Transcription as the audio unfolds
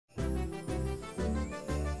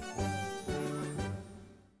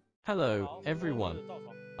Hello, everyone.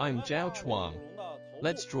 I'm ZHAO Chuang.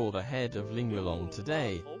 Let's draw the head of Lingwulong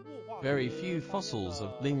today. Very few fossils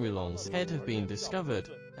of Lingwulong's head have been discovered,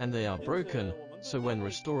 and they are broken, so when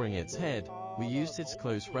restoring its head, we used its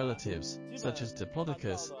close relatives, such as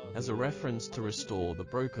Diplodocus, as a reference to restore the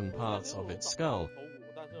broken parts of its skull.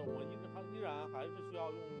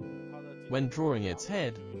 When drawing its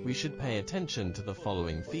head, we should pay attention to the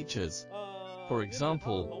following features. For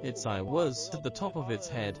example, its eye was at the top of its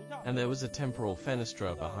head, and there was a temporal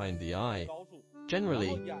fenestra behind the eye.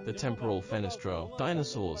 Generally, the temporal fenestra of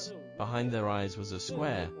dinosaurs behind their eyes was a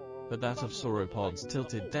square, but that of sauropods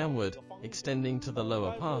tilted downward, extending to the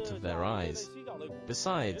lower part of their eyes.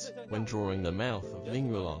 Besides, when drawing the mouth of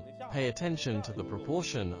Lingwulong, pay attention to the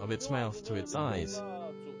proportion of its mouth to its eyes.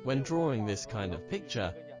 When drawing this kind of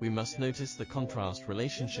picture, we must notice the contrast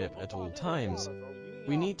relationship at all times.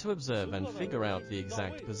 We need to observe and figure out the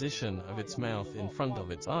exact position of its mouth in front of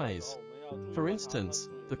its eyes. For instance,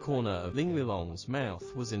 the corner of Lingwulong's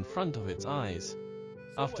mouth was in front of its eyes.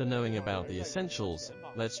 After knowing about the essentials,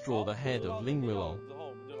 let's draw the head of Lingwulong.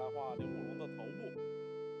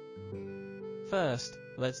 First,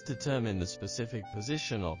 let's determine the specific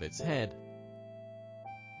position of its head.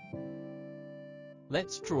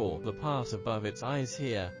 Let's draw the part above its eyes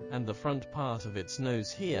here, and the front part of its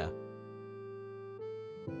nose here.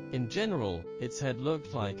 In general, its head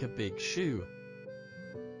looked like a big shoe.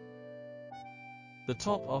 The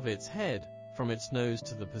top of its head, from its nose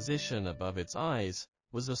to the position above its eyes,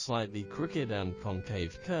 was a slightly crooked and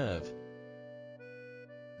concave curve.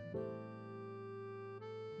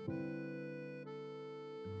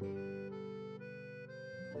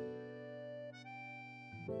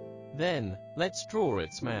 Then, let's draw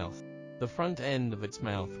its mouth. The front end of its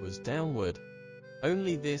mouth was downward.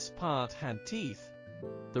 Only this part had teeth.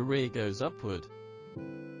 The rear goes upward.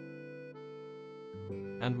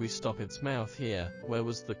 And we stop its mouth here, where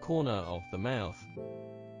was the corner of the mouth.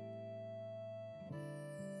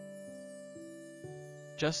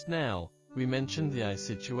 Just now, we mentioned the eye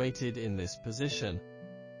situated in this position.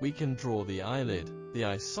 We can draw the eyelid, the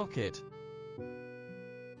eye socket,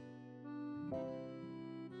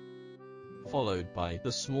 followed by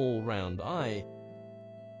the small round eye.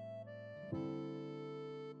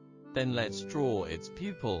 Then let's draw its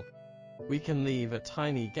pupil. We can leave a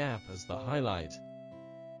tiny gap as the highlight.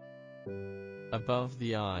 Above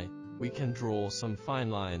the eye, we can draw some fine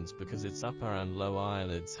lines because its upper and lower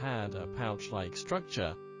eyelids had a pouch-like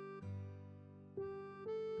structure.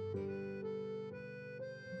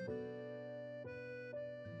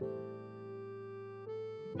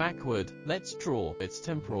 Backward, let's draw its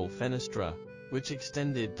temporal fenestra, which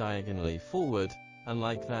extended diagonally forward,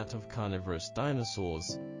 unlike that of carnivorous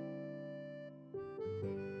dinosaurs.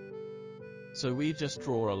 So we just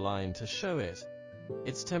draw a line to show it.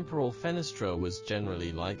 Its temporal fenestra was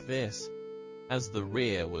generally like this. As the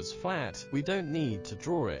rear was flat, we don't need to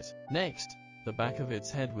draw it. Next, the back of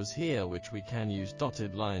its head was here, which we can use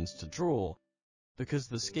dotted lines to draw. Because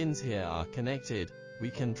the skins here are connected, we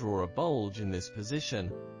can draw a bulge in this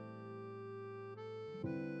position,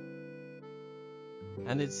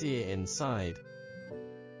 and its ear inside.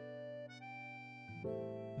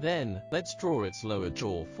 Then, let's draw its lower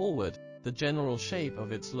jaw forward. The general shape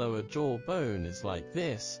of its lower jaw bone is like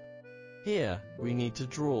this. Here, we need to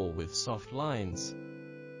draw with soft lines.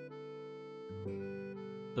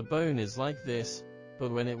 The bone is like this,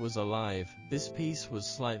 but when it was alive, this piece was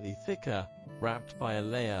slightly thicker, wrapped by a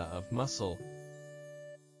layer of muscle.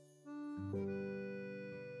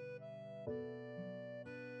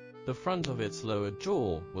 The front of its lower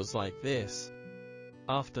jaw was like this.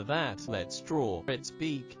 After that, let's draw its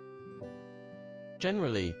beak.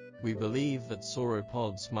 Generally, we believe that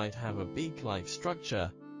sauropods might have a beak-like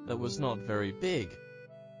structure that was not very big.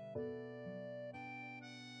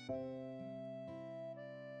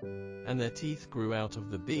 And their teeth grew out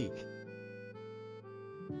of the beak.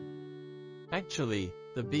 Actually,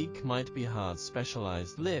 the beak might be hard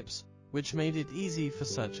specialized lips, which made it easy for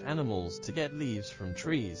such animals to get leaves from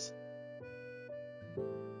trees.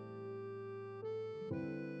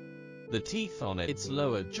 The teeth on its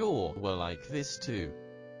lower jaw were like this too.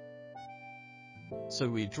 So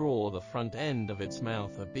we draw the front end of its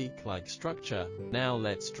mouth, a beak-like structure. Now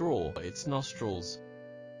let's draw its nostrils.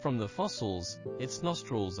 From the fossils, its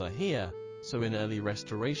nostrils are here, so in early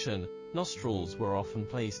restoration, nostrils were often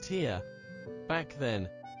placed here. Back then,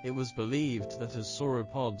 it was believed that as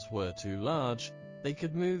sauropods were too large, they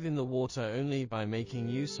could move in the water only by making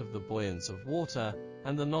use of the buoyance of water,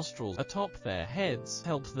 and the nostrils atop their heads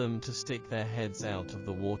helped them to stick their heads out of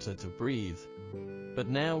the water to breathe. But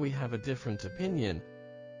now we have a different opinion.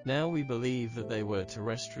 Now we believe that they were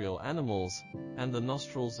terrestrial animals, and the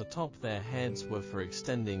nostrils atop their heads were for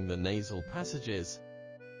extending the nasal passages.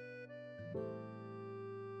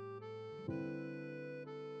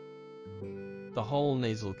 The whole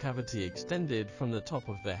nasal cavity extended from the top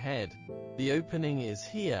of the head. The opening is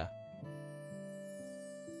here.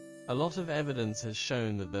 A lot of evidence has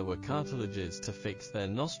shown that there were cartilages to fix their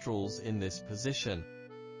nostrils in this position.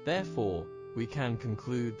 Therefore, we can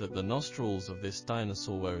conclude that the nostrils of this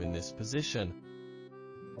dinosaur were in this position.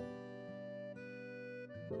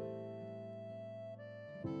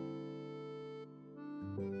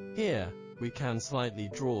 Here, we can slightly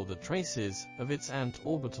draw the traces of its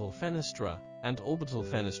antorbital fenestra. Antorbital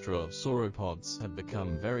fenestra of sauropods had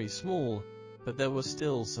become very small, but there were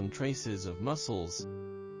still some traces of muscles.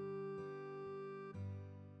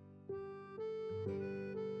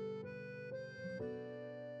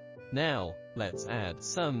 Now, let's add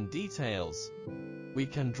some details. We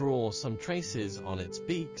can draw some traces on its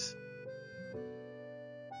beaks.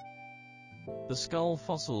 The skull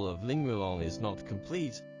fossil of Lingwulong is not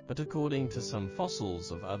complete, but according to some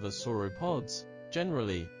fossils of other sauropods,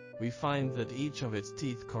 generally, we find that each of its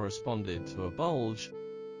teeth corresponded to a bulge,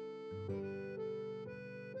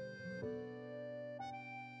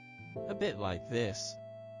 a bit like this.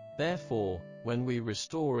 Therefore, when we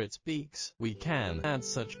restore its beaks, we can add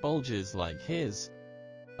such bulges like his.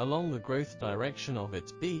 Along the growth direction of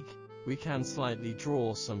its beak, we can slightly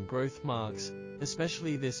draw some growth marks,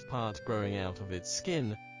 especially this part growing out of its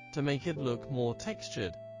skin, to make it look more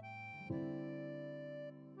textured.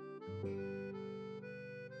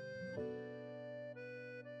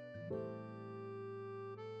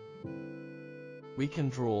 We can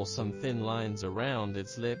draw some thin lines around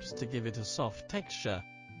its lips to give it a soft texture.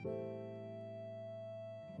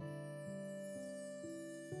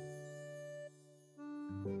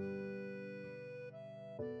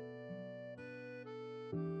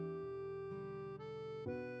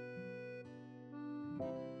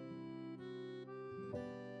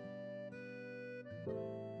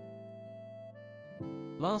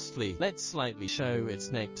 Lastly, let's slightly show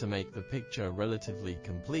its neck to make the picture relatively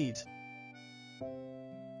complete.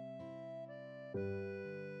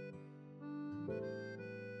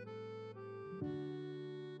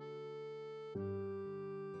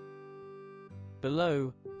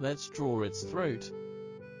 Below, let's draw its throat.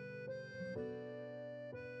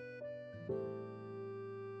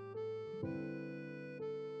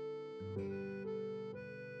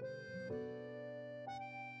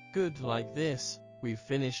 Good, like this, we've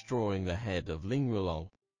finished drawing the head of Lingwulong.